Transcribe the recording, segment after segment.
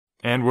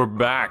And we're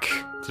back.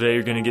 Today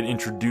you're going to get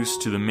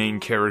introduced to the main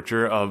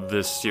character of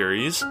this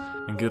series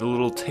and get a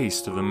little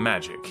taste of the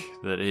magic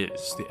that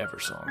is the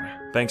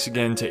Eversong. Thanks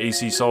again to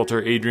AC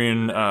Salter,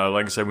 Adrian.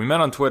 Like I said, we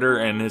met on Twitter,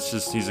 and it's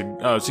just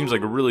seems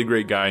like a really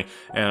great guy,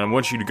 and I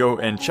want you to go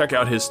and check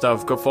out his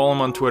stuff. Go follow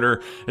him on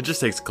Twitter. It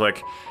just takes a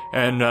click,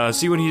 and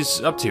see what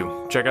he's up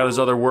to. Check out his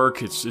other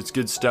work. It's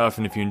good stuff,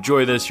 and if you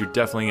enjoy this, you're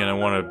definitely going to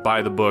want to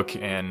buy the book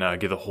and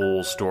get the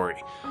whole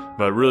story.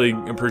 But really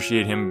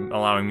appreciate him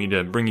allowing me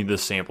to bring you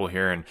this sample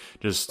here and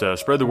just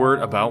spread the word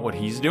about what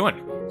he's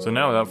doing. So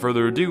now, without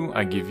further ado,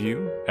 I give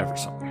you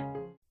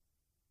Eversong.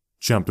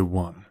 Chapter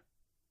 1.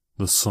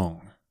 The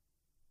Song.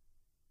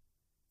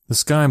 The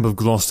sky above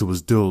Gloucester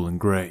was dull and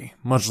grey,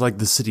 much like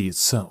the city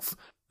itself,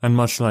 and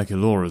much like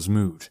Elora's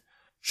mood.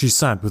 She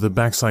sat with her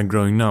backside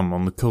growing numb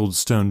on the cold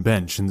stone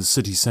bench in the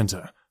city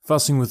centre,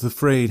 fussing with the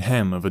frayed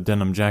hem of a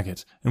denim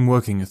jacket and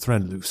working a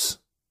thread loose.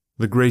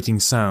 The grating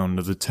sound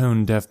of the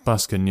tone-deaf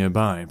busker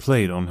nearby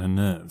played on her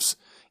nerves.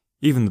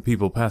 Even the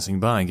people passing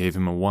by gave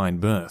him a wide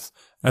berth,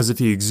 as if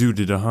he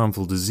exuded a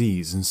harmful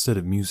disease instead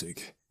of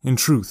music. In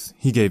truth,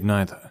 he gave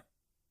neither.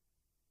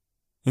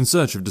 In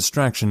search of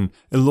distraction,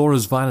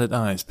 Elora's violet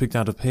eyes picked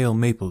out a pale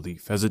maple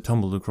leaf as it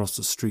tumbled across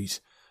the street.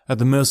 At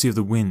the mercy of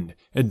the wind,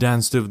 it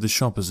danced over the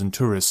shoppers and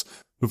tourists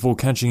before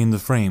catching in the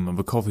frame of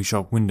a coffee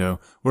shop window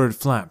where it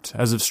flapped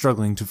as if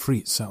struggling to free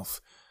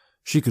itself.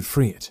 She could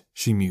free it,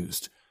 she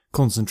mused,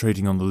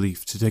 concentrating on the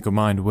leaf to take her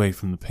mind away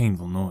from the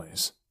painful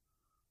noise.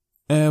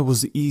 Air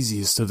was the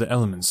easiest of the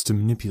elements to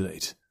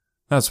manipulate.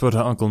 That's what her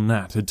Uncle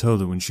Nat had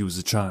told her when she was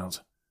a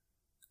child.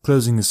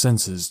 Closing her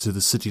senses to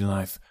the city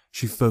life,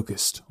 she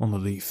focused on the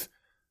leaf.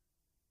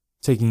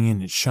 Taking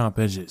in its sharp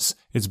edges,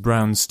 its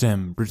brown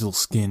stem, brittle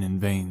skin and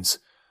veins.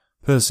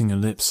 Pursing her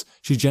lips,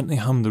 she gently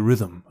hummed the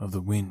rhythm of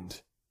the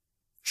wind.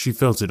 She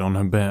felt it on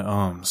her bare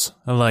arms,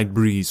 a light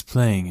breeze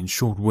playing in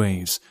short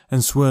waves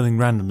and swirling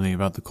randomly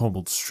about the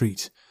cobbled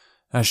street.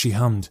 As she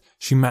hummed,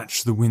 she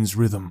matched the wind's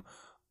rhythm,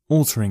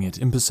 altering it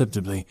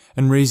imperceptibly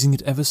and raising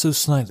it ever so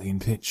slightly in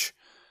pitch.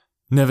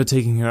 Never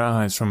taking her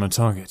eyes from her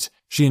target,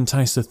 she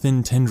enticed a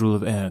thin tendril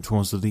of air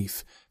towards the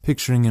leaf,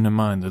 picturing in her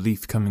mind the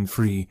leaf coming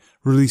free,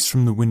 released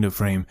from the window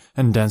frame,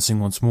 and dancing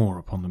once more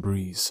upon the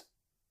breeze.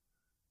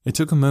 It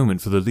took a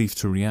moment for the leaf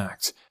to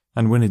react,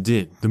 and when it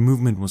did, the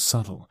movement was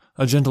subtle,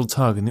 a gentle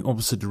tug in the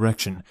opposite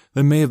direction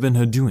that may have been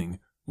her doing,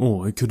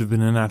 or it could have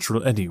been a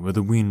natural eddy where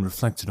the wind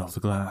reflected off the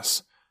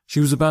glass. She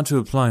was about to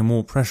apply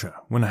more pressure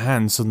when a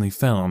hand suddenly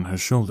fell on her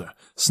shoulder,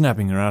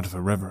 snapping her out of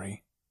her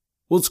reverie.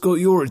 "What's got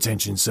your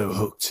attention so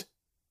hooked?"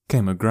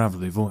 came a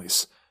gravelly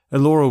voice.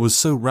 Elora was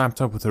so wrapped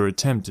up with her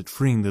attempt at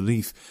freeing the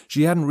leaf,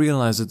 she hadn't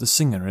realized that the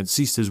singer had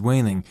ceased his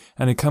wailing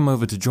and had come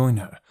over to join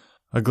her.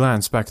 A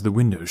glance back at the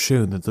window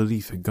showed that the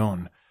leaf had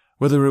gone.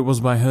 Whether it was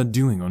by her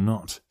doing or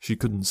not, she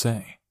couldn't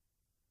say.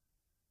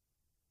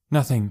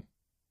 "Nothing,"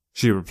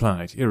 she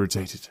replied,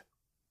 irritated.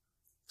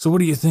 "So what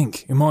do you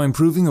think? Am I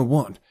improving or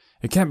what?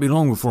 It can't be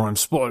long before I'm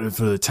spotted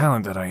for the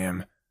talent that I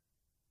am."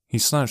 He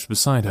slouched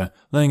beside her,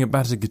 laying a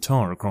battered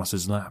guitar across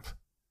his lap.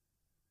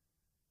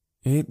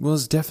 "It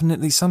was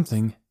definitely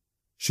something,"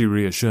 she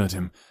reassured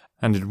him,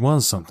 and it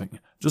was something,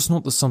 just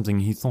not the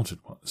something he thought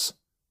it was.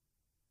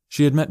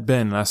 She had met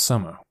Ben last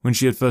summer, when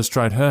she had first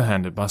tried her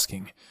hand at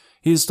busking.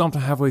 He had stopped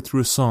her halfway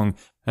through a song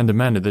and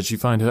demanded that she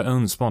find her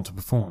own spot to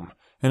perform.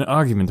 An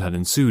argument had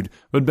ensued,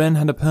 but Ben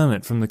had a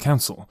permit from the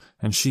council,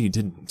 and she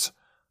didn't.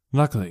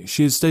 Luckily,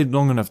 she had stayed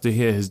long enough to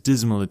hear his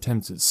dismal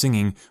attempts at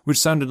singing, which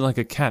sounded like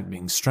a cat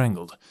being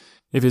strangled.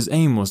 If his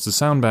aim was to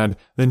sound bad,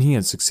 then he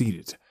had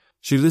succeeded.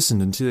 She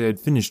listened until he had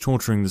finished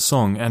torturing the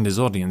song and his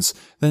audience,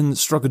 then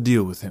struck a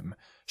deal with him.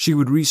 She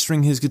would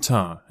restring his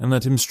guitar and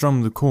let him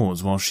strum the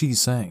chords while she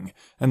sang,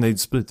 and they'd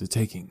split the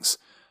takings.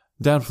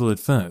 Doubtful at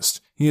first,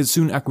 he had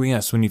soon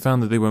acquiesced when he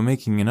found that they were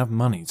making enough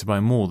money to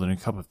buy more than a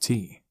cup of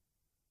tea.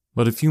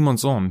 But a few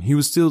months on, he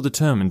was still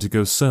determined to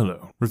go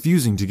solo,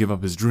 refusing to give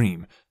up his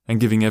dream, and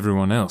giving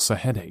everyone else a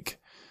headache.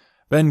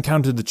 Ben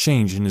counted the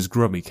change in his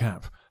grubby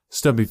cap,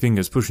 stubby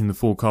fingers pushing the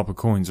 4 copper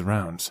coins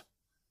around.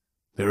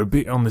 "They're a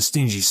bit on the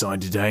stingy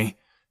side today.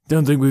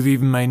 Don't think we've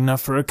even made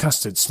enough for a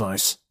custard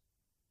slice."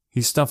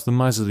 He stuffed the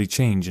miserly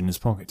change in his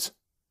pocket.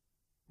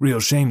 "Real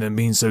shame them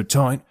being so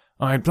tight.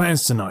 I had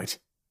plans tonight."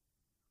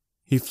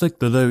 He flicked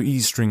the low E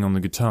string on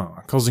the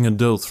guitar, causing a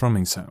dull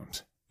thrumming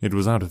sound. It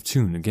was out of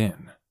tune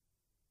again.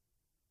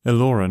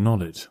 Elora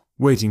nodded,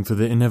 waiting for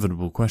the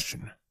inevitable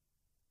question.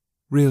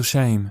 "Real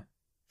shame,"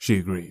 she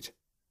agreed.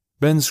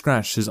 Ben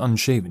scratched his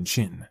unshaven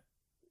chin.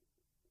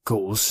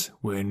 "Course,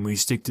 when we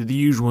stick to the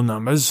usual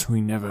numbers,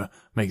 we never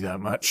make that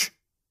much."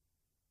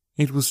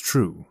 It was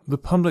true. The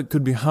public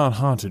could be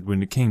hard-hearted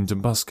when it came to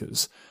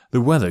buskers.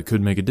 The weather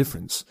could make a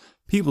difference.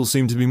 People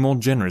seemed to be more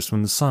generous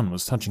when the sun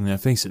was touching their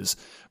faces,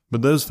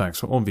 but those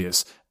facts were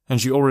obvious, and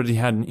she already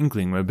had an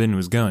inkling where Ben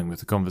was going with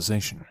the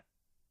conversation.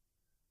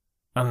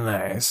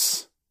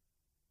 "Unless—"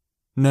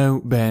 "No,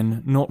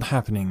 Ben, not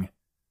happening,"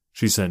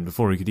 she said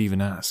before he could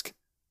even ask.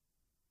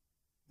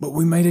 "But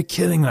we made a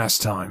killing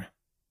last time."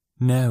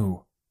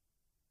 "No."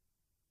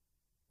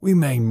 "We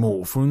made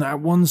more from that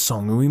one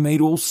song than we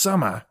made all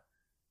summer,"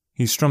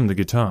 He strummed the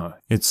guitar,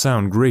 its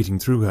sound grating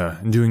through her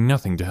and doing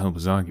nothing to help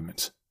his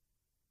argument.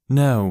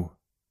 No.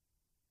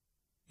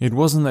 It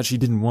wasn't that she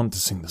didn't want to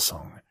sing the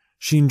song.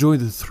 She enjoyed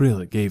the thrill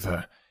it gave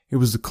her. It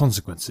was the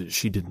consequences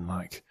she didn't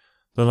like.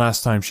 The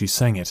last time she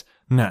sang it,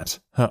 Nat,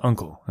 her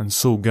uncle and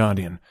sole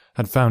guardian,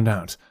 had found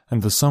out,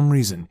 and for some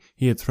reason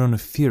he had thrown a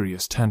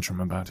furious tantrum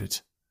about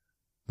it.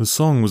 The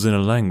song was in a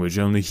language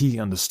only he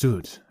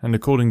understood, and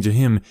according to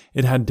him,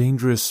 it had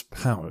dangerous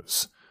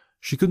powers.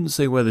 She couldn't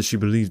say whether she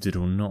believed it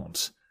or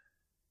not.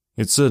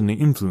 It certainly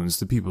influenced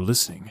the people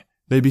listening.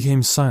 They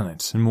became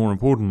silent and, more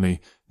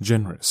importantly,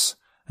 generous.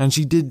 And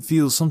she did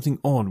feel something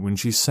odd when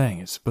she sang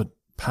it, but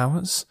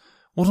powers?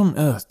 What on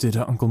earth did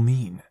her uncle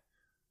mean?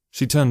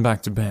 She turned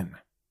back to Ben.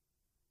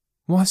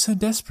 Why so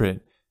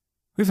desperate?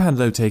 We've had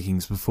low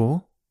takings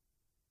before.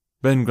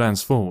 Ben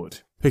glanced forward,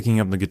 picking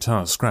up the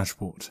guitar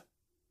scratchboard.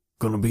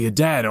 Gonna be a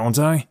dad, aren't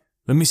I?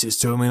 The missus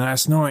told me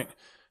last night.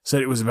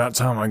 Said it was about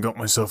time I got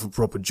myself a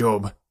proper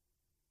job.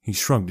 He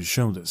shrugged his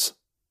shoulders.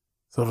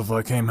 Thought if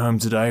I came home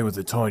today with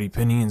a tidy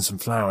penny and some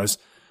flowers,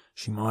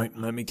 she might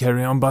let me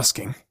carry on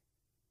busking.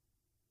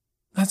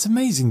 That's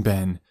amazing,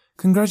 Ben.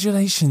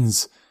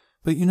 Congratulations.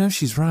 But you know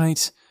she's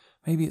right.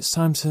 Maybe it's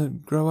time to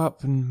grow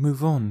up and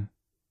move on.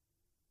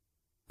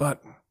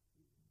 But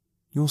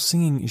your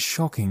singing is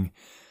shocking,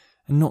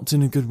 and not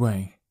in a good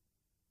way.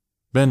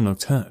 Ben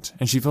looked hurt,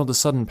 and she felt a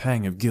sudden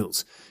pang of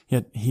guilt,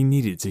 yet he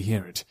needed to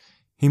hear it.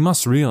 He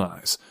must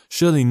realize,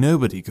 surely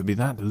nobody could be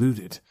that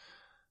deluded.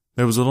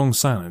 There was a long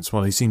silence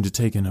while he seemed to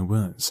take in her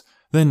words.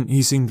 Then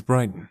he seemed to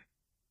brighten.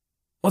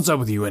 What's up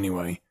with you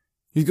anyway?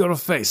 You've got a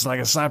face like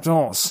a slapped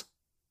horse.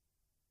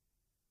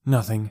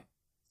 Nothing,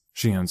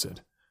 she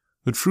answered.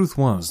 The truth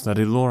was that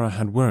Elora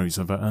had worries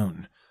of her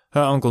own.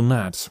 Her Uncle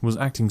Nat was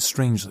acting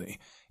strangely,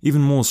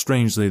 even more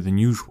strangely than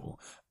usual,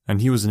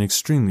 and he was an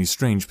extremely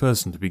strange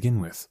person to begin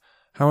with.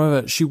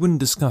 However, she wouldn't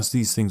discuss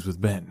these things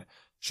with Ben.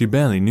 She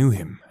barely knew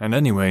him, and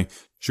anyway,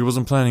 she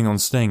wasn't planning on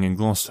staying in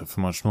Gloucester for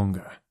much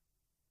longer.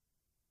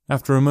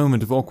 After a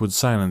moment of awkward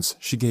silence,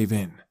 she gave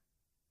in.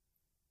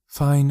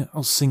 Fine,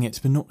 I'll sing it,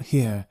 but not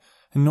here,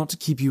 and not to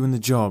keep you in the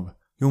job.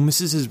 Your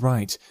missus is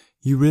right.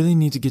 You really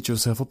need to get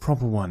yourself a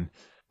proper one,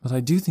 but I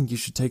do think you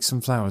should take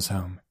some flowers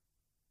home.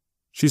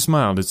 She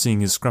smiled at seeing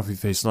his scruffy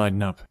face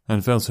lighten up,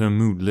 and felt her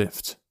mood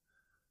lift.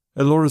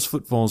 Elora's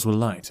footfalls were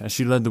light as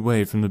she led the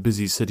way from the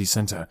busy city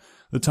centre,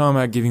 the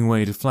tarmac giving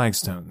way to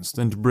flagstones,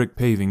 then to brick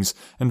pavings,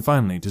 and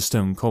finally to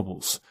stone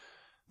cobbles.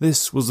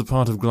 This was the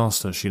part of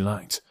Gloucester she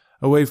liked,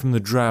 away from the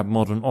drab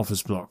modern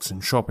office blocks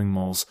and shopping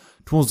malls,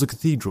 towards the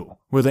cathedral,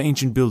 where the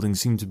ancient building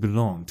seemed to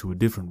belong to a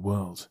different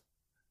world.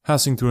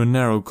 Passing through a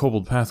narrow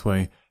cobbled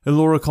pathway,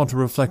 Elora caught a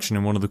reflection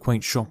in one of the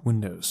quaint shop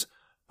windows.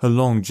 Her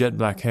long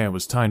jet-black hair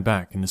was tied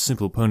back in a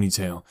simple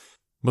ponytail,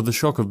 but the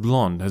shock of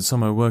blonde had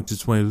somehow worked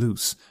its way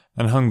loose,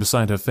 and hung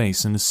beside her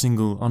face in a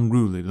single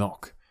unruly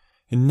lock.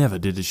 It never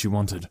did as she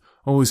wanted,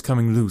 always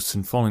coming loose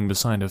and falling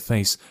beside her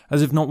face,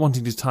 as if not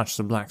wanting to touch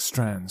the black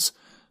strands.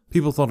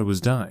 People thought it was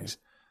dyed.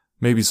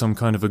 Maybe some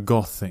kind of a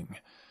goth thing.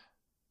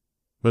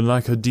 But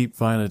like her deep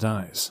violet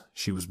eyes,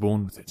 she was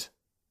born with it.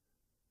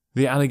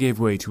 The alley gave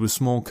way to a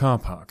small car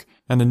park,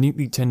 and a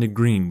neatly tended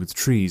green with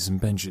trees and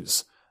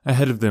benches.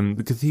 Ahead of them,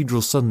 the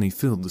cathedral suddenly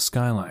filled the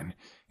skyline.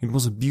 It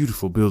was a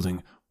beautiful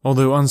building,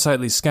 although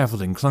unsightly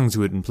scaffolding clung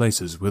to it in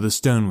places where the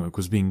stonework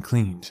was being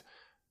cleaned.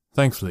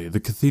 Thankfully, the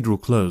cathedral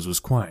close was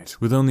quiet,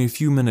 with only a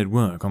few men at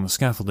work on the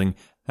scaffolding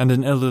and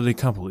an elderly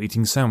couple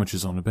eating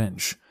sandwiches on a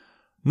bench.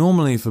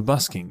 Normally, for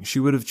busking, she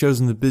would have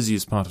chosen the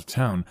busiest part of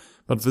town,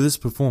 but for this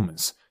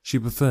performance, she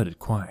preferred it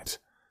quiet.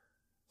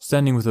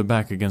 Standing with her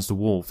back against a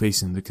wall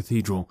facing the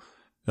cathedral,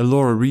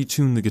 Elora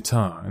retuned the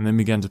guitar and then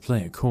began to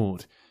play a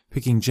chord,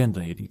 picking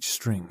gently at each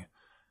string.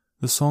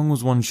 The song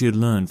was one she had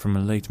learned from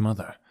her late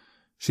mother.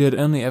 She had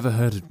only ever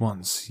heard it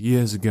once,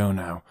 years ago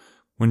now,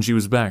 when she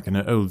was back in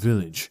her old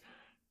village.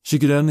 She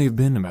could only have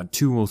been about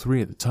 2 or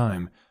 3 at the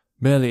time,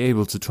 barely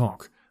able to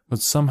talk, but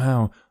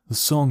somehow the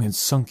song had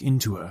sunk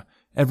into her,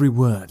 every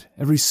word,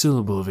 every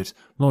syllable of it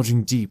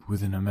lodging deep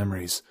within her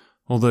memories,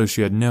 although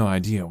she had no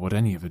idea what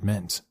any of it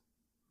meant.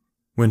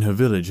 When her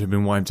village had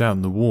been wiped out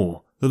in the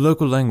war, the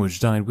local language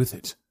died with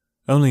it.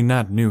 Only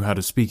Nat knew how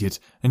to speak it,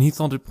 and he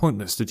thought it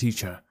pointless to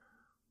teach her.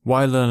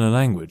 Why learn a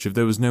language if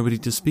there was nobody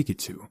to speak it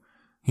to?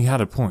 He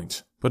had a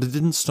point, but it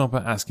didn't stop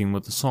her asking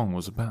what the song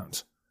was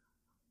about.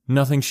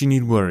 Nothing she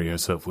need worry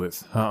herself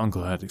with, her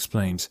uncle had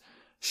explained.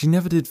 She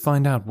never did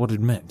find out what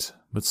it meant,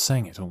 but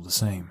sang it all the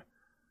same.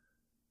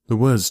 The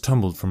words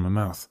tumbled from her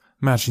mouth,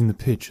 matching the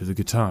pitch of the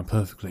guitar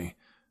perfectly.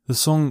 The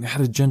song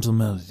had a gentle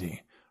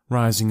melody,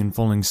 rising and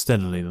falling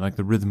steadily like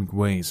the rhythmic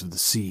waves of the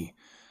sea.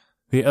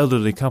 The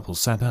elderly couple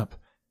sat up,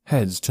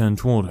 heads turned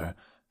toward her,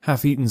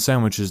 half-eaten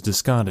sandwiches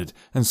discarded,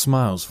 and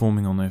smiles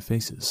forming on their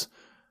faces.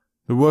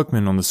 The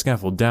workmen on the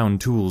scaffold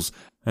downed tools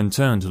and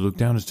turned to look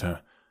down at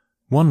her.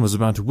 One was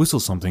about to whistle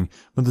something,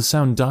 but the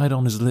sound died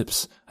on his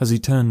lips as he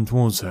turned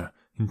towards her,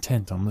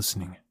 intent on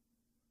listening.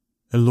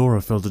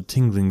 Elora felt a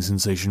tingling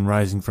sensation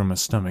rising from her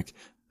stomach,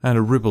 and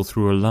a ripple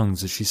through her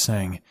lungs as she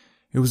sang.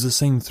 It was the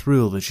same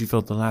thrill that she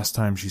felt the last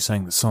time she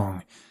sang the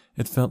song.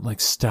 it felt like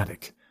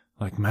static,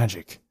 like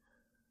magic.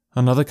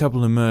 Another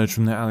couple emerged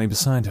from the alley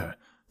beside her,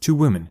 2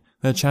 women,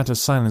 their chatter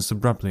silenced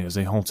abruptly as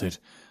they halted.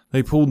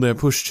 They pulled their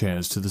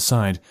pushchairs to the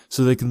side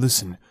so they could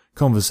listen,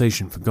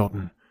 conversation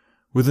forgotten.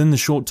 Within the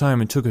short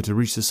time it took her to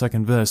reach the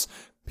second verse,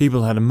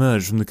 people had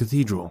emerged from the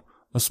cathedral,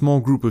 a small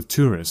group of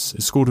tourists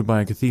escorted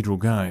by a cathedral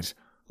guide,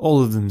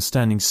 all of them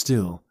standing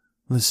still,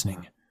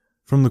 listening.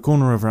 From the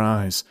corner of her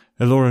eyes,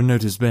 Elora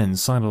noticed Ben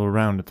sidle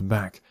around at the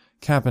back,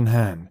 cap in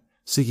hand,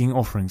 seeking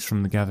offerings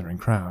from the gathering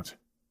crowd.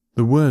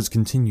 The words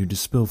continued to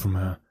spill from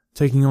her,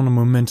 taking on a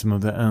momentum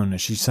of their own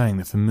as she sang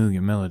the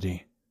familiar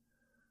melody.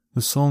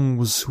 The song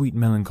was sweet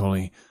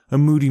melancholy, a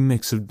moody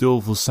mix of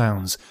doleful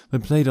sounds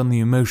that played on the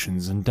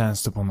emotions and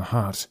danced upon the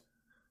heart.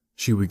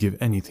 She would give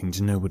anything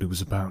to know what it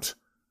was about.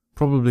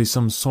 Probably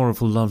some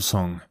sorrowful love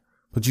song,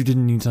 but you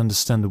didn't need to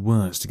understand the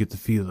words to get the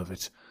feel of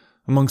it.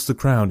 Amongst the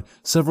crowd,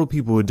 several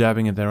people were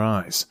dabbing at their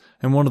eyes,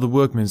 and one of the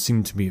workmen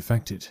seemed to be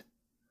affected.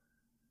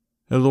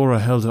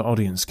 Elora held her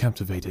audience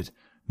captivated.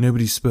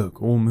 Nobody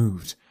spoke or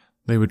moved.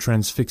 They were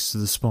transfixed to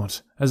the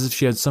spot, as if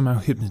she had somehow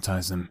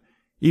hypnotized them.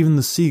 Even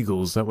the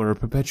seagulls that were a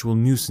perpetual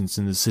nuisance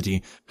in the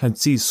city had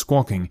ceased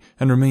squawking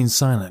and remained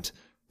silent,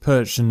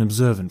 perched and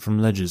observant from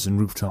ledges and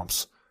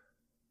rooftops.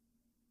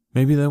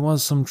 Maybe there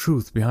was some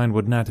truth behind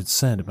what Nat had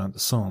said about the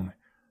song.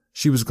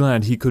 She was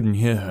glad he couldn't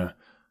hear her.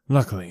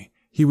 Luckily,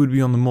 he would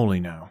be on the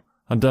Molly now,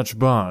 a Dutch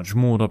barge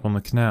moored up on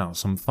the canal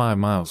some 5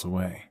 miles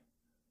away.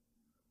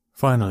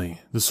 Finally,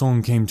 the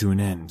song came to an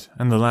end,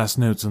 and the last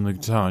notes on the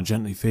guitar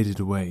gently faded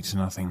away to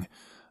nothing.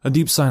 A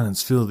deep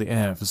silence filled the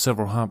air for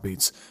several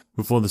heartbeats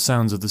before the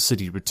sounds of the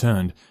city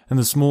returned, and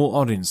the small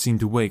audience seemed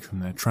to wake from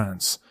their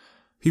trance.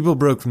 People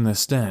broke from their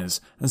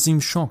stares and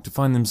seemed shocked to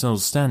find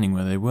themselves standing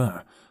where they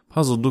were,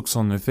 puzzled looks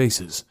on their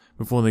faces,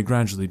 before they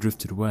gradually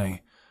drifted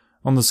away.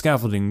 On the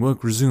scaffolding,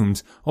 work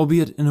resumed,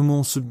 albeit in a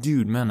more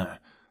subdued manner.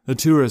 The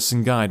tourists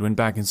and guide went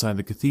back inside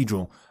the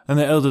cathedral, and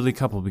the elderly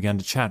couple began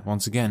to chat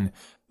once again,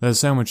 their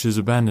sandwiches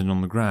abandoned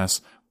on the grass,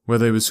 where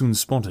they were soon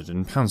spotted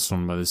and pounced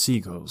on by the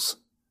seagulls.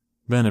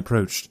 Ben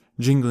approached,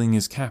 jingling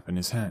his cap in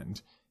his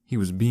hand. He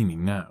was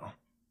beaming now.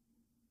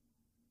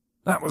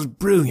 "That was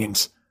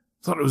brilliant.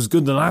 Thought it was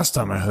good the last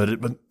time I heard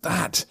it, but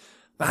that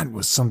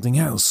was something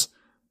else.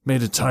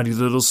 Made a tidy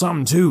little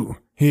sum, too.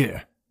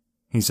 Here,"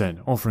 he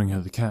said, offering her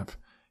the cap.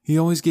 He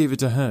always gave it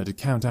to her to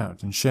count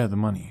out and share the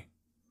money.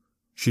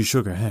 She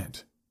shook her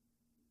head.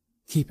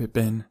 "Keep it,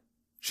 Ben."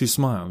 She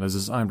smiled as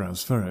his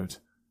eyebrows furrowed.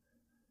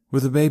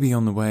 "With a baby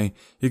on the way,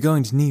 you're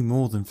going to need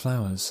more than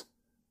flowers."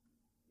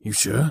 "You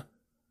sure?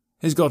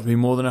 There's got to be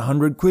more than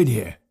 100 quid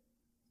here."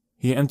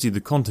 He emptied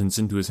the contents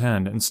into his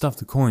hand and stuffed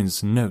the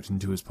coins and note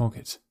into his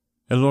pocket.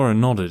 Elora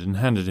nodded and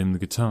handed him the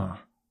guitar.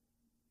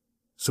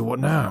 "So what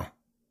now?"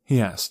 he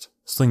asked,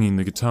 slinging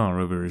the guitar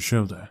over his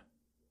shoulder.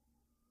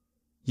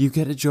 "You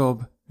get a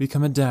job,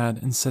 become a dad,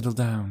 and settle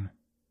down."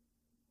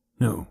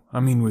 "No, I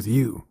mean with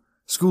you.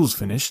 School's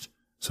finished,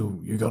 so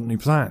you got any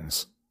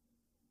plans?"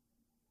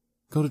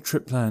 "Got a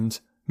trip planned.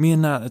 Me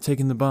and Nat are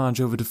taking the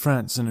barge over to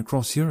France and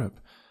across Europe.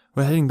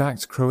 We're heading back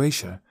to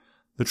Croatia.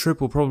 The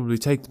trip will probably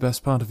take the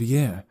best part of a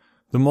year.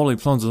 The Molly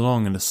plods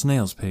along at a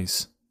snail's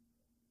pace."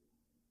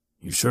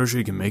 "You sure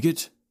she can make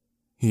it?"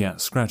 he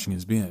asked, scratching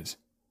his beard.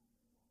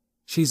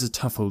 "She's a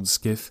tough old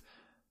skiff.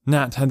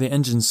 Nat had the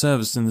engine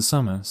serviced in the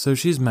summer, so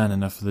she's man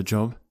enough for the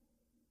job."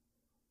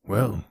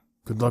 "Well,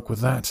 good luck with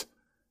that.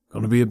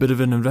 Gonna be a bit of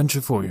an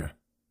adventure for you."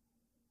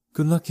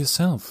 "Good luck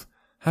yourself.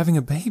 Having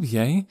a baby,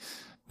 eh?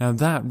 Now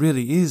that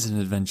really is an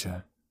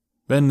adventure."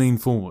 Ben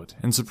leaned forward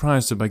and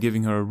surprised her by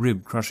giving her a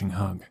rib-crushing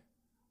hug.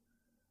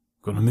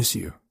 "Gonna miss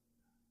you,"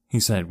 he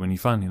said when he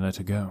finally let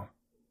her go.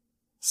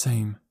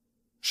 "Same,"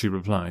 she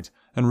replied,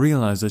 and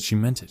realized that she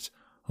meant it,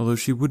 although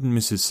she wouldn't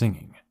miss his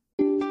singing.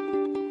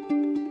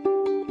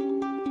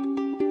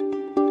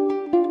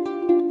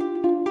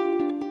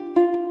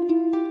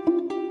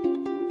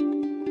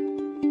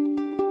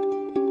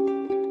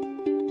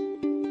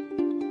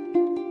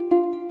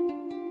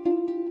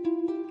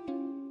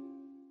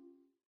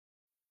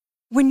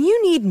 When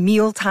you need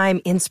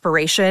mealtime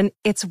inspiration,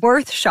 it's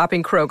worth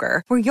shopping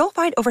Kroger, where you'll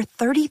find over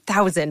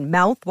 30,000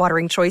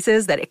 mouth-watering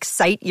choices that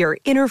excite your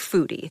inner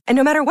foodie. And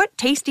no matter what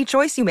tasty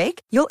choice you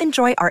make, you'll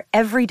enjoy our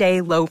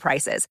everyday low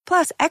prices,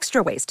 plus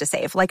extra ways to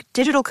save, like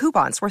digital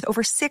coupons worth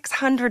over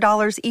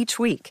 $600 each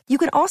week. You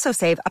can also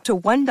save up to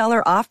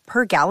 $1 off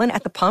per gallon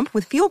at the pump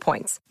with fuel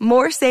points.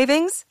 More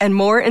savings and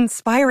more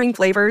inspiring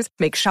flavors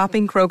make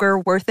shopping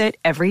Kroger worth it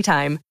every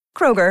time.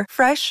 Kroger,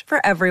 fresh for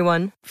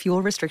everyone.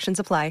 Fuel restrictions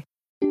apply.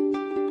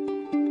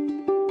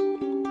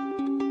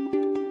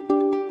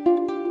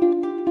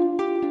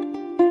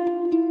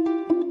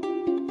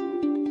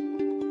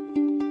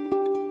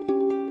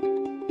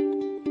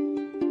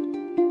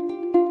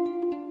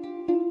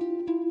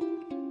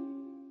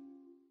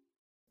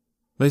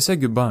 They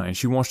said goodbye and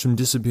she watched him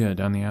disappear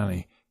down the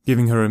alley,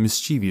 giving her a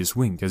mischievous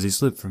wink as he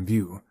slipped from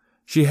view.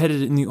 She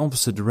headed in the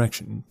opposite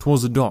direction,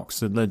 towards the docks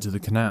that led to the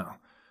canal.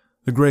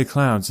 The grey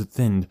clouds had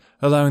thinned,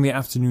 allowing the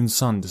afternoon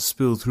sun to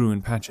spill through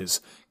in patches,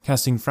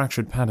 casting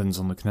fractured patterns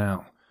on the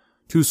canal.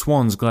 2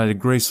 swans glided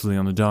gracefully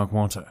on the dark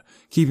water,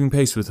 keeping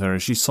pace with her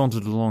as she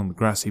sauntered along the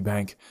grassy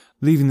bank,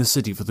 leaving the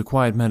city for the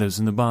quiet meadows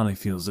and the barley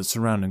fields that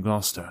surrounded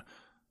Gloucester.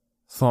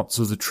 Thoughts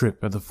of the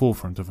trip at the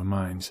forefront of her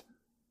mind.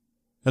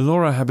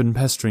 Elora had been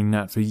pestering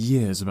Nat for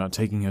years about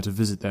taking her to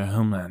visit their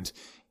homeland,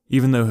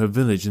 even though her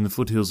village in the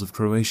foothills of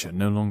Croatia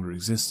no longer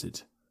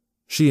existed.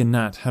 She and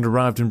Nat had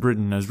arrived in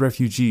Britain as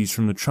refugees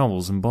from the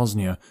troubles in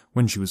Bosnia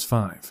when she was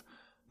 5.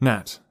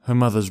 Nat, her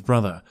mother's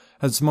brother,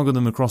 had smuggled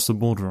them across the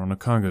border on a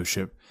cargo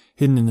ship,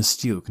 hidden in a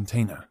steel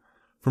container.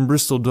 From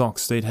Bristol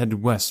docks they'd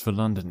headed west for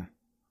London.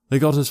 They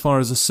got as far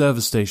as a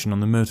service station on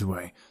the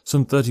motorway,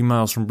 some 30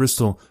 miles from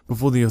Bristol,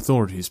 before the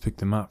authorities picked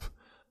them up.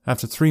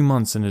 After 3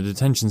 months in a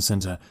detention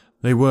centre,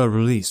 they were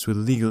released with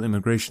legal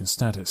immigration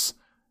status.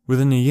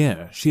 Within a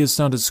year, she had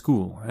started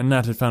school, and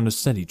Nat had found a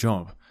steady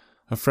job.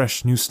 A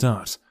fresh new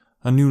start,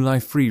 a new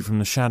life freed from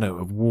the shadow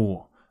of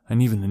war,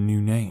 and even a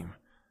new name.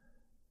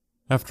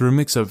 After a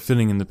mix-up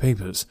filling in the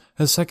papers,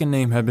 her second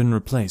name had been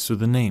replaced with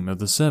the name of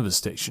the service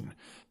station.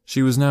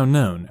 She was now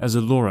known as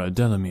Elora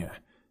Delamere.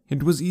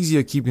 It was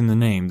easier keeping the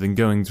name than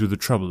going through the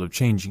trouble of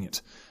changing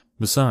it.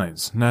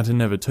 Besides, Nat had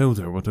never told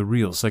her what her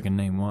real second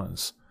name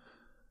was.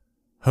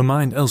 Her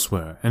mind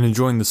elsewhere, and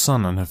enjoying the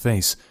sun on her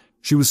face,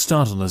 she was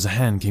startled as a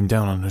hand came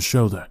down on her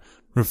shoulder.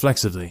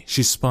 Reflexively,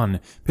 she spun,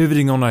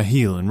 pivoting on her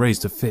heel, and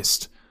raised a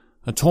fist.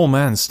 A tall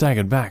man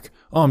staggered back,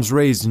 arms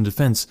raised in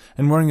defense,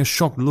 and wearing a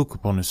shocked look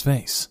upon his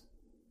face.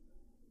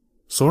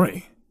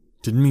 "Sorry,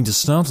 didn't mean to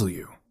startle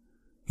you,"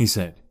 he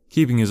said,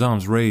 keeping his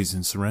arms raised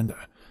in surrender.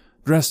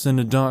 Dressed in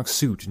a dark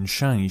suit and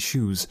shiny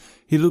shoes,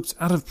 he looked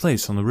out of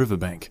place on the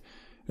riverbank.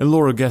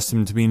 Elora guessed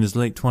him to be in his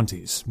late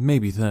 20s,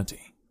 maybe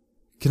 30.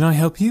 "Can I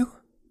help you?"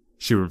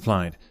 she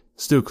replied,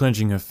 still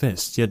clenching her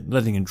fist, yet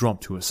letting it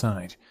drop to her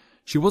side.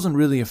 She wasn't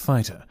really a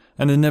fighter,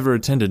 and had never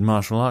attended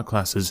martial art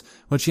classes,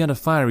 but she had a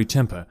fiery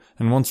temper,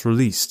 and once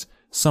released,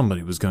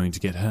 somebody was going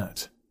to get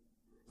hurt.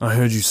 "I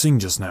heard you sing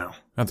just now,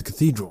 at the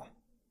cathedral."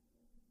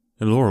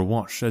 Elora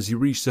watched as he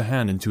reached a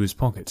hand into his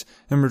pocket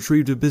and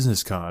retrieved a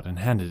business card and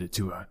handed it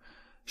to her.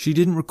 She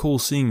didn't recall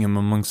seeing him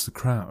amongst the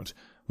crowd,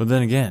 but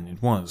then again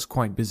it was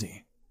quite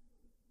busy.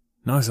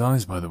 "Nice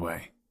eyes, by the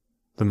way,"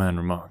 the man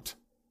remarked.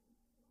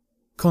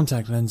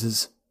 "Contact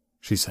lenses,"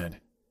 she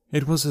said.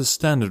 It was her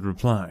standard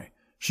reply.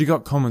 She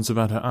got comments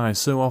about her eyes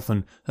so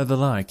often that the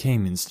lie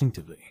came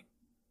instinctively.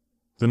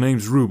 "The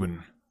name's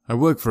Reuben. I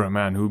work for a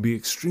man who would be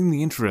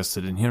extremely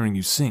interested in hearing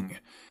you sing.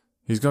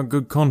 He's got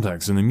good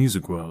contacts in the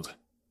music world."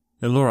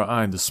 Elora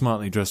eyed the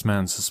smartly dressed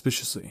man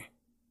suspiciously.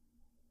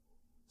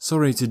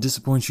 "Sorry to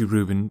disappoint you,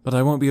 Reuben, but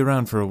I won't be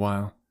around for a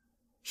while."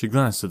 She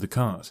glanced at the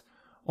card.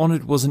 On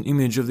it was an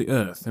image of the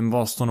earth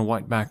embossed on a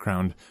white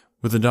background,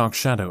 with a dark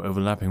shadow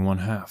overlapping one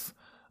half.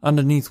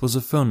 Underneath was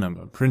a phone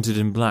number printed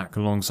in black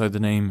alongside the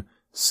name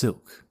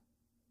Silk.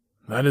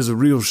 "That is a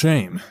real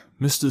shame.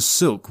 Mr.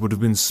 Silk would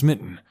have been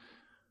smitten.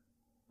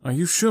 Are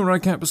you sure I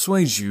can't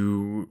persuade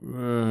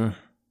you,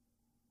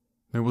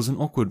 There was an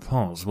awkward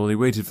pause while he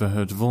waited for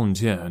her to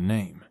volunteer her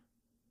name.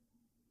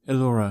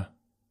 "Elora."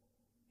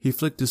 He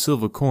flicked a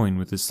silver coin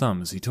with his thumb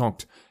as he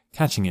talked,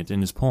 catching it in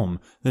his palm,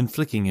 then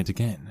flicking it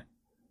again.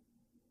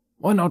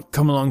 "Why not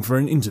come along for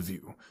an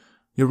interview?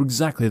 You're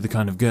exactly the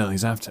kind of girl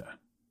he's after."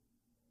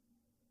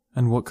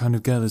 "And what kind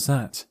of girl is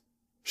that?"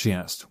 she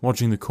asked,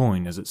 watching the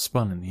coin as it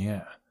spun in the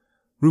air.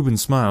 Reuben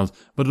smiled,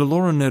 but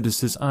Elora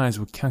noticed his eyes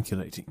were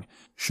calculating,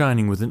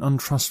 shining with an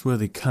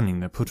untrustworthy cunning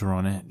that put her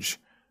on edge.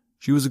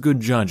 She was a good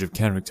judge of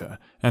character,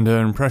 and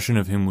her impression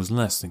of him was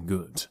less than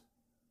good.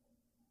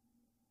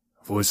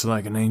 "A voice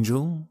like an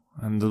angel,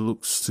 and the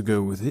looks to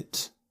go with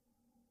it,"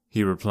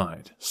 he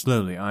replied,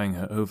 slowly eyeing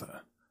her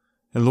over.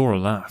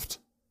 Elora laughed.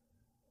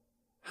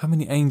 "How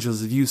many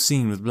angels have you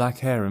seen with black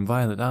hair and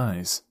violet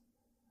eyes?"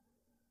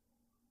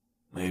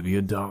 "Maybe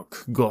a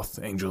dark, goth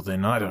angel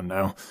then, I don't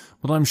know,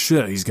 but I'm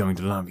sure he's going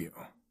to love you."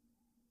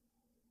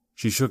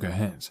 She shook her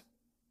head.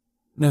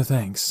 "No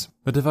thanks,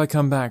 but if I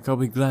come back I'll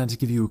be glad to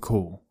give you a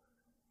call."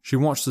 She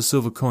watched the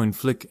silver coin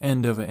flick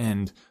end over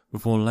end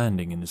before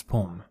landing in his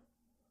palm.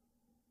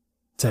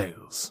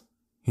 "Tails,"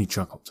 he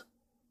chuckled.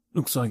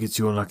 "Looks like it's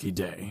your lucky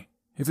day.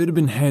 If it had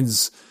been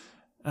heads,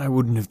 I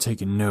wouldn't have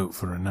taken no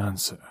for an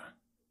answer."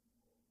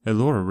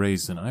 Elora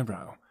raised an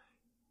eyebrow.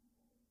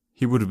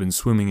 He would have been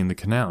swimming in the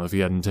canal if he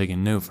hadn't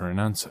taken no for an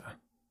answer.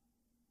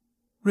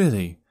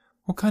 "Really?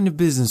 What kind of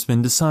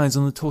businessman decides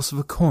on the toss of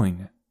a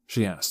coin?"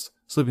 she asked,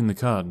 slipping the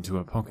card into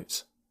her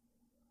pocket.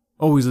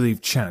 "Always leave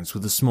chance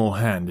with a small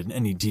hand in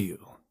any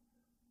deal."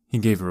 He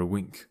gave her a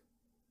wink.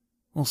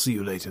 "I'll see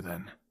you later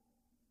then."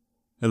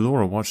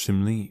 Elora watched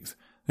him leave.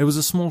 There was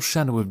a small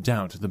shadow of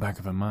doubt at the back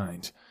of her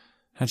mind.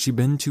 Had she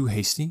been too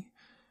hasty?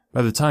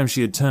 By the time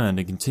she had turned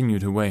and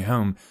continued her way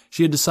home,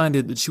 she had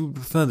decided that she would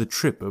prefer the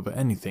trip over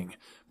anything.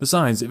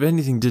 Besides, if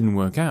anything didn't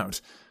work out,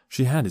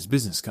 she had his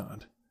business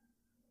card.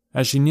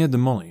 As she neared the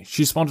Molly,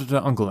 she spotted her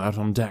uncle out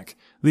on deck,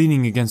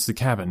 leaning against the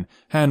cabin,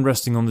 hand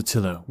resting on the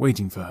tiller,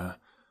 waiting for her.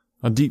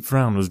 A deep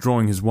frown was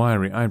drawing his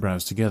wiry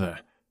eyebrows together.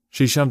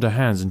 She shoved her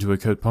hands into her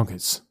coat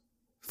pockets,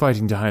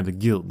 fighting to hide the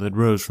guilt that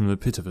rose from the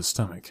pit of her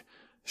stomach.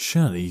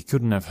 Surely he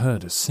couldn't have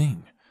heard her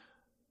sing.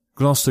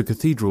 Gloucester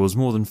Cathedral was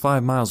more than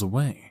 5 miles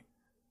away.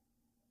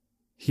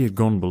 He had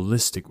gone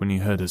ballistic when he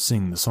heard her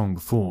sing the song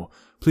before,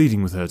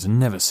 pleading with her to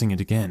never sing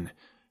it again.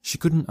 She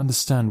couldn't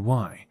understand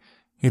why.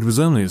 It was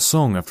only a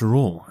song after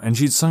all, and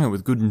she'd sung it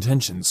with good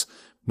intentions,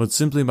 but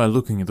simply by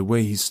looking at the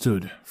way he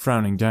stood,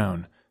 frowning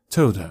down,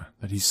 told her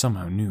that he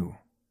somehow knew.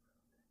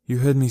 "You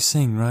heard me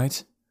sing,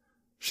 right?"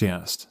 she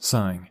asked,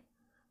 sighing.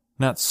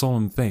 Nat's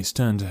solemn face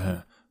turned to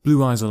her,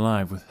 blue eyes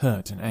alive with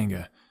hurt and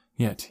anger,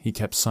 yet he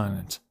kept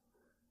silent.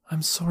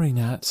 "I'm sorry,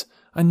 Nat.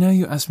 I know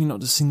you asked me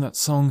not to sing that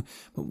song,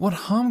 but what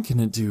harm can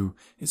it do?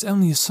 It's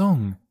only a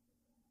song."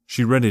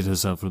 She readied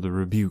herself for the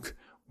rebuke,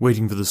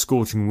 waiting for the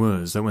scorching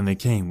words that when they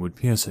came would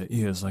pierce her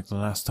ears like the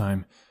last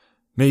time.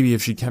 Maybe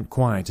if she kept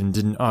quiet and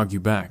didn't argue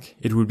back,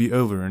 it would be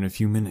over in a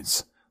few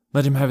minutes.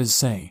 Let him have his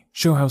say,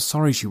 show how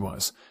sorry she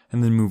was,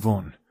 and then move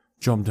on.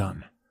 Job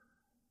done.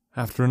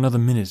 After another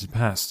minute had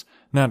passed,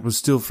 Nat was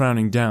still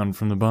frowning down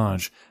from the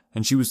barge,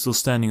 and she was still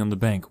standing on the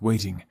bank,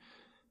 waiting.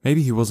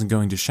 Maybe he wasn't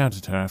going to shout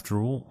at her after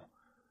all.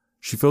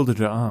 She folded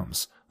her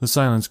arms, the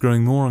silence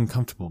growing more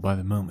uncomfortable by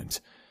the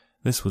moment.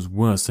 This was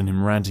worse than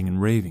him ranting and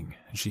raving,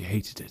 and she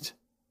hated it.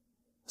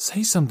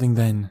 "Say something,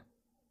 then,"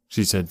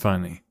 she said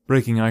finally,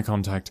 breaking eye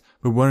contact,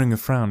 but wearing a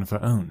frown of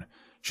her own.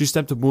 She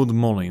stepped aboard the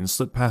Molly and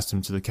slipped past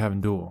him to the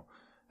cabin door.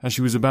 As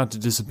she was about to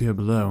disappear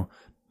below,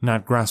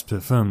 Nat grasped her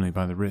firmly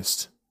by the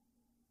wrist.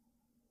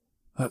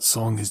 "That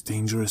song is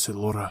dangerous,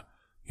 Elora.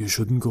 You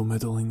shouldn't go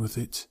meddling with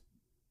it."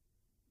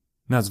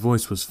 Nat's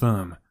voice was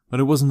firm, but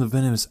it wasn't the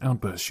venomous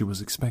outburst she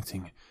was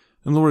expecting.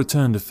 Elora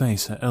turned to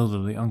face her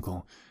elderly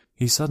uncle.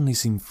 He suddenly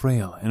seemed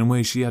frail in a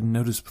way she hadn't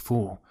noticed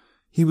before.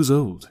 He was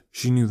old,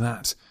 she knew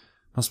that.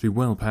 Must be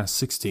well past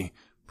 60,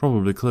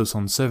 probably close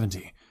on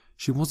 70.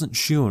 She wasn't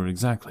sure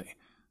exactly.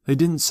 They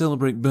didn't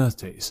celebrate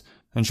birthdays,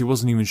 and she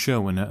wasn't even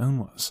sure when her own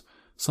was.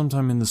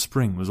 Sometime in the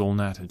spring was all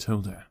Nat had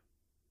told her.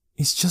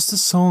 "It's just a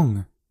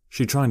song."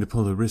 She tried to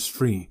pull her wrist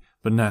free,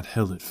 but Nat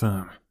held it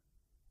firm.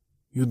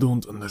 "You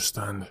don't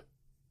understand."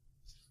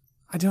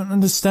 "I don't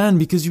understand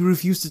because you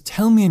refuse to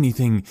tell me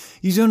anything.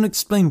 You don't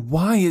explain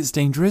why it's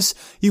dangerous.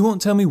 You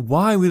won't tell me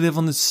why we live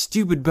on this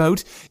stupid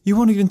boat. You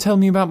won't even tell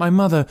me about my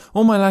mother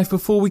or my life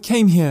before we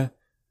came here."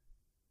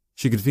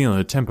 She could feel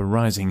her temper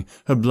rising,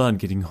 her blood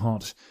getting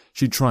hot.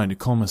 She tried to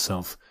calm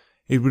herself.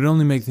 It would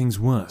only make things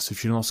worse if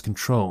she lost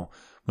control,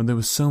 but there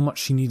was so much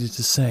she needed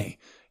to say.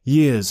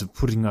 Years of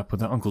putting up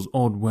with her uncle's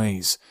odd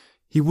ways.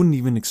 He wouldn't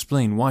even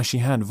explain why she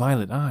had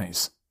violet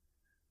eyes.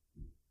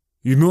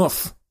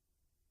 "Enough!"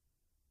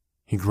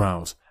 he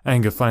growled,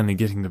 anger finally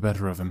getting the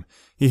better of him.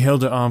 He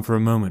held her arm for a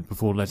moment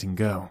before letting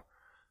go.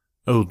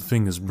 Old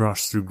fingers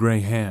brushed through grey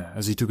hair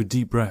as he took a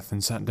deep breath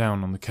and sat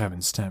down on the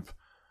cabin step.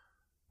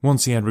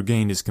 Once he had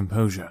regained his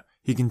composure,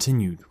 he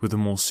continued with a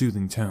more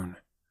soothing tone.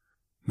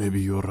 "Maybe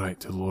you're right,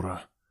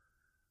 Elora.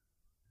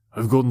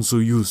 I've gotten so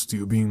used to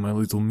you being my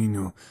little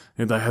Minu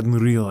that I hadn't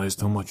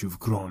realized how much you've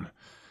grown.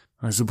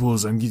 I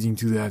suppose I'm getting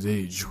to that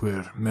age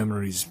where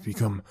memories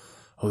become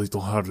a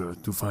little harder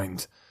to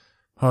find.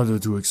 Harder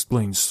to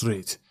explain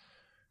straight.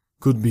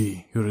 Could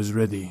be you're as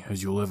ready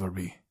as you'll ever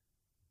be."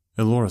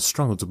 Elora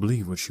struggled to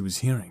believe what she was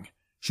hearing.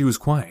 She was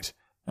quiet,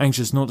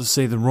 anxious not to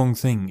say the wrong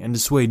thing and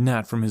dissuade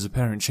Nat from his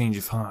apparent change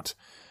of heart.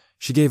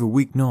 She gave a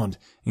weak nod,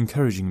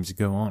 encouraging him to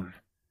go on.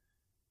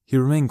 He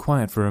remained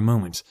quiet for a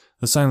moment,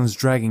 the silence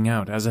dragging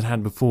out as it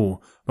had before,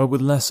 but with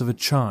less of a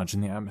charge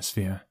in the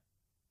atmosphere.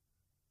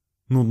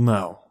 "Not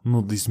now,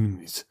 not this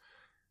minute.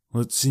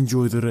 Let's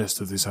enjoy the rest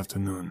of this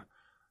afternoon.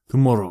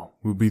 Tomorrow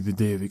will be the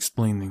day of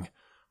explaining.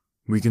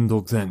 We can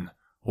talk then,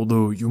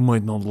 although you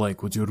might not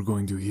like what you're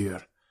going to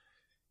hear.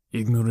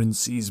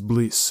 Ignorance is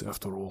bliss,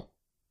 after all."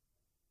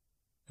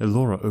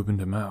 Elora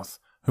opened her mouth,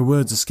 her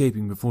words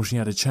escaping before she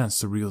had a chance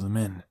to reel them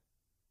in.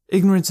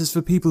 "Ignorance is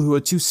for people who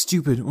are too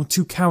stupid or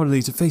too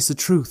cowardly to face the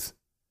truth."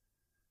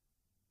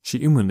 She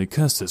inwardly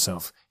cursed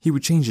herself. He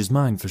would change his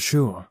mind for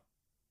sure.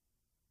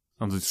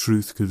 "And the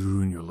truth could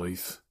ruin your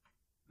life,"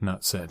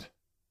 Nat said.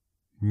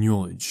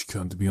 "Knowledge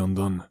can't be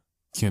undone.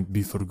 Can't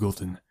be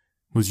forgotten,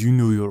 but you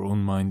know your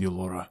own mind,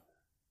 Elora.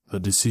 The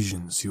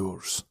decision's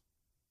yours."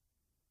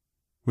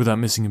 Without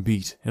missing a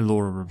beat,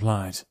 Elora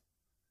replied,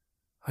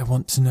 "I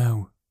want to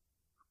know."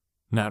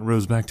 Nat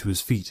rose back to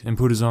his feet and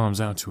put his arms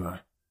out to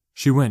her.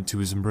 She went to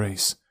his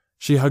embrace.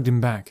 She hugged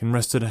him back and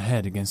rested her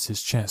head against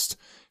his chest,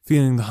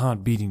 feeling the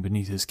heart beating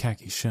beneath his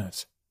khaki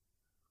shirt.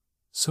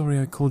 "Sorry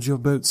I called your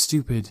boat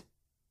stupid."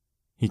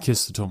 He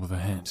kissed the top of her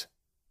head.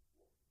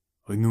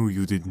 "I knew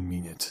you didn't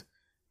mean it.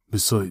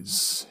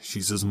 Besides,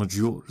 she's as much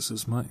yours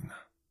as mine.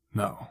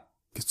 Now,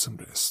 get some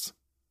rest.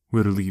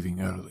 We're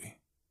leaving early."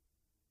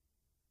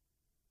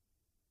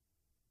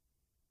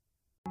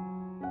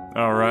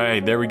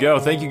 Alright, there we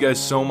go. Thank you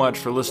guys so much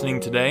for listening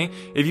today.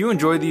 If you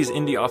enjoy these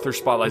indie author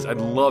spotlights,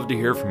 I'd love to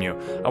hear from you.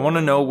 I want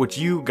to know what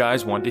you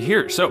guys want to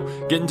hear. So,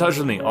 get in touch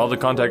with me. All the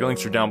contact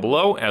links are down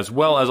below, as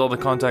well as all the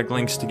contact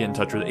links to get in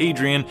touch with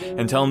Adrian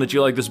and tell him that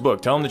you like this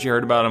book. Tell him that you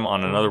heard about him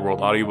on Another World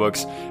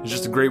Audiobooks. It's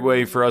just a great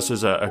way for us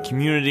as a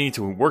community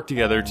to work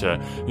together to,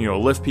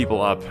 lift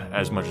people up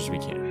as much as we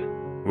can.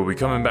 We'll be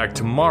coming back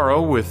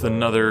tomorrow with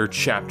another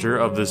chapter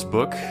of this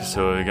book.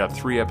 So we got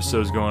 3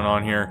 episodes going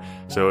on here.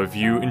 So if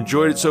you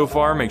enjoyed it so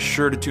far, make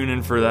sure to tune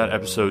in for that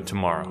episode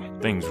tomorrow.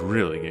 Things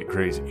really get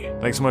crazy.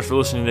 Thanks so much for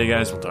listening today,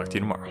 guys. We'll talk to you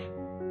tomorrow.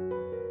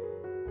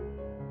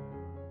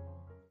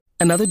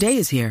 Another day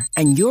is here,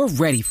 and you're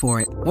ready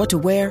for it. What to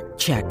wear?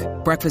 Check.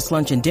 Breakfast,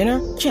 lunch, and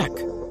dinner? Check.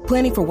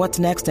 Planning for what's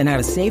next and how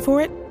to save for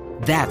it?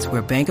 That's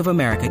where Bank of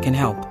America can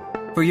help.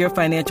 For your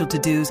financial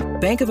to-dos,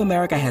 Bank of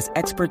America has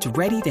experts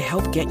ready to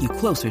help get you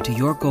closer to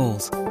your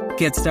goals.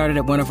 Get started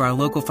at one of our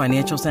local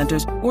financial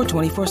centers or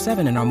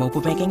 24/7 in our mobile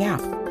banking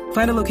app.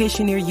 Find a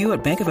location near you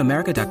at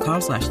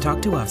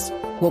bankofamerica.com/talktous.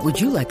 What would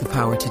you like the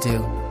power to do?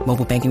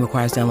 Mobile banking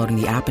requires downloading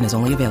the app and is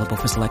only available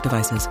for select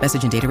devices.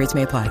 Message and data rates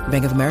may apply.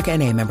 Bank of America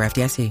NA, member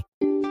FDIC.